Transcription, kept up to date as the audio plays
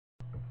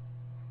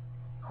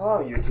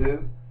Hello,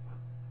 YouTube.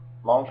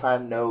 Long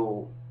time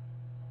no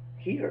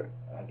hear,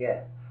 I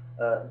guess.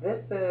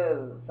 This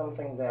is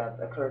something that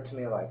occurred to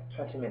me like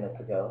 20 minutes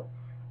ago,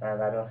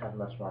 and I don't have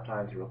much more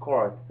time to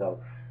record, so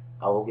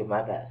I will give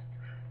my best.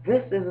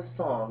 This is a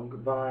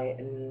song by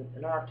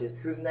an artist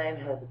whose name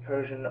has a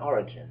Persian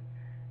origin.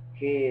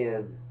 He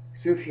is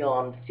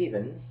Sufjan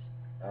Stevens.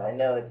 I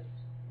know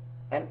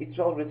it's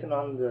all written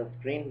on the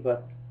screen,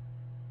 but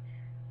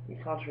you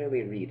can't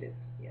really read it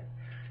yet.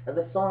 And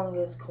the song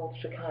is called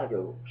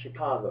Chicago,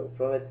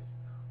 from its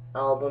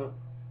album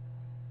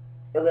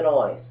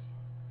Illinois,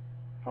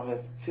 from his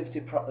 50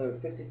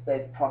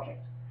 state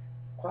project.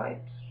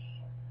 Quite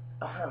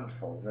a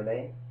handful,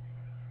 really.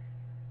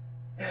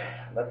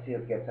 Let's see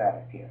if it gets out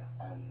of here.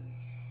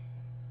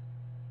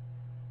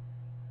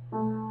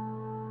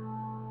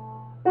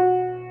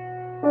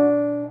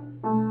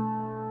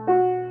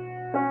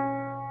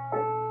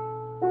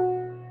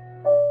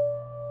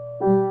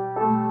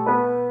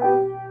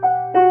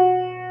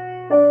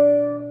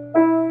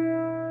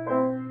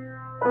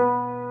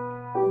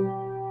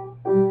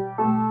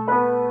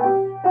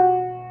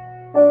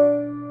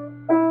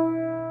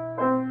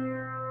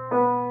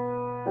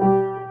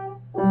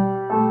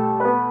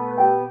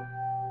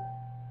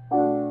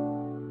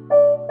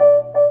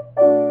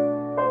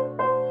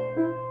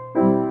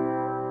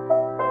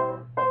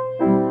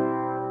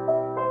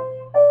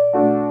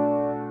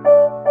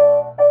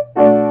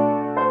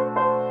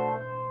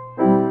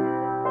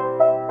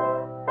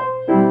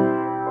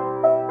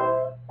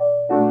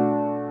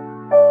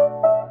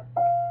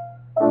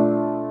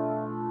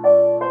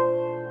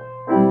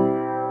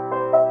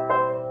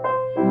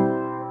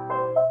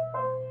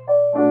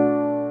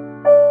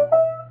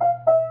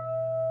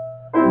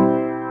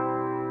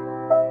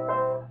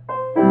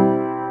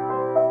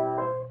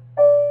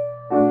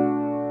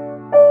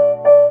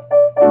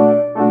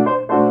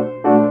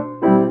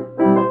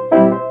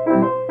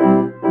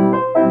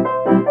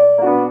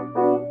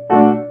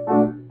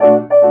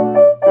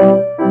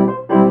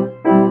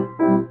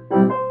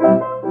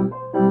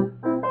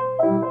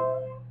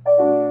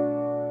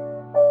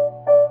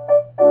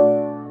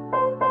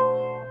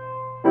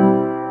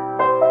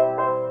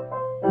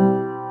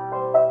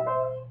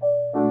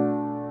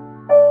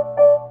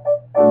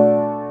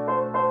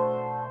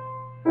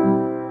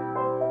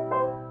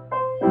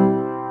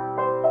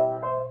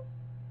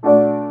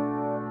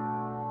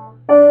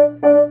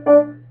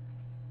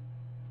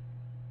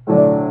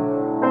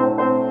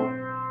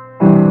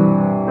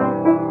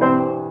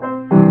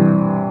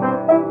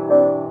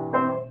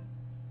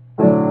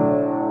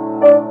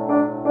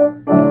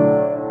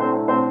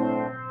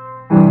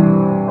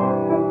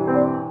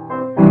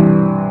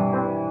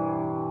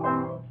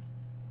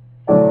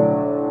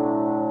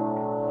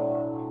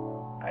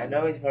 I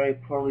know it's very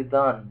poorly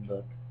done,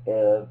 but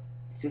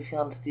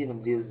Sufjan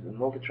Stevens used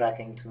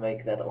multi-tracking to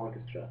make that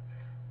orchestra.